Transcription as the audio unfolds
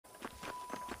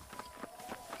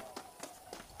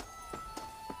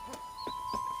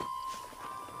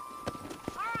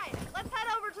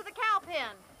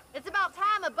It's about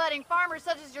time a budding farmer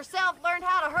such as yourself learned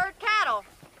how to herd cattle.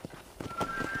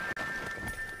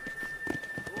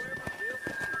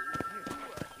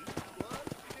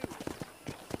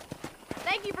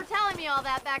 Thank you for telling me all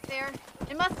that back there.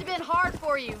 It must have been hard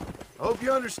for you. Hope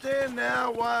you understand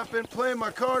now why I've been playing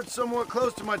my cards somewhat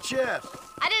close to my chest.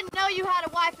 I didn't know you had a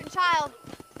wife and child.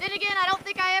 Then again, I don't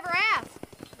think I ever asked.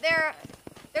 They're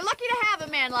lucky to have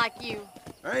a man like you.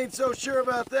 I ain't so sure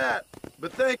about that,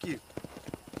 but thank you.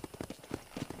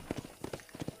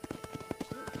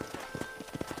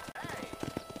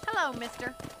 Hello,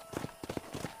 mister.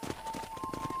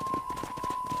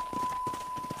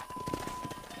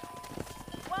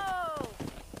 Whoa!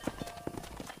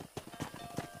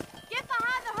 Get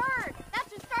behind the herd! That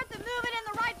should start them moving in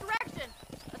the right direction.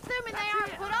 Assuming they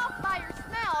aren't put off by your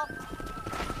smell.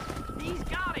 He's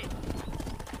got it.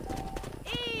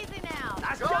 Easy now.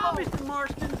 Nice job, Mr.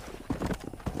 Marston.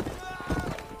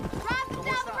 Drive them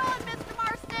down the road, Mr.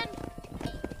 Marston.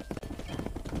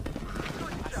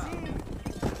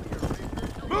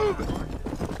 Move it!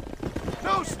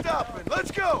 No stopping!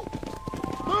 Let's go!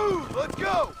 Move! Let's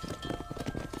go!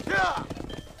 Yeah!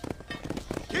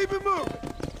 Keep it moving!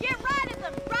 Get right at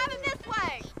them. Drive them this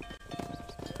way.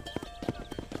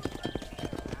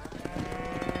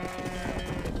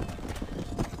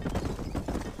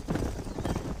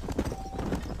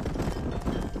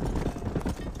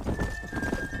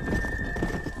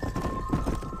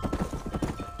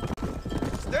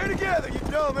 Stay together, you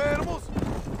dumb animals!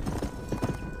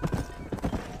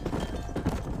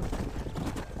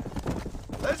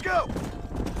 Let's go!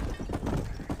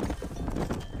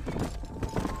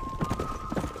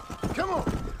 Come on!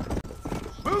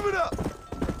 Move it up!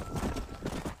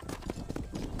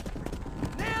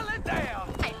 Nail it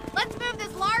down. Hey, let's move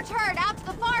this large herd out to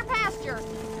the far pasture.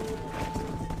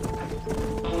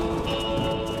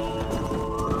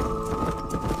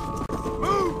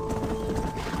 Move!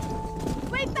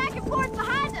 Sweep back and forth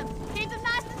behind them. Keep them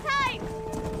nice and tight.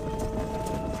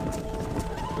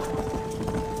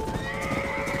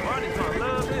 Marty's gonna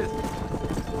love this.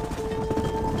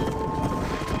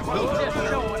 He's just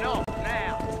showing off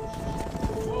now.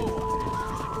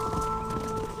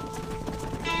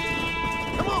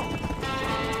 Come on!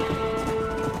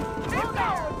 Keep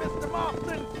going, Mr.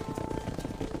 Marston.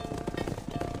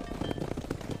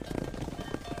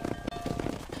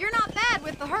 You're not bad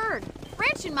with the herd.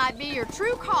 Ranching might be your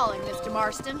true calling, Mr.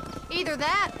 Marston. Either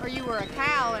that, or you were a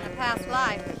cow in a past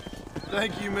life.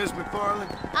 Thank you, Miss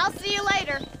McFarland. I'll see you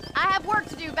later. I have work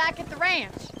to do back at the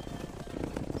ranch.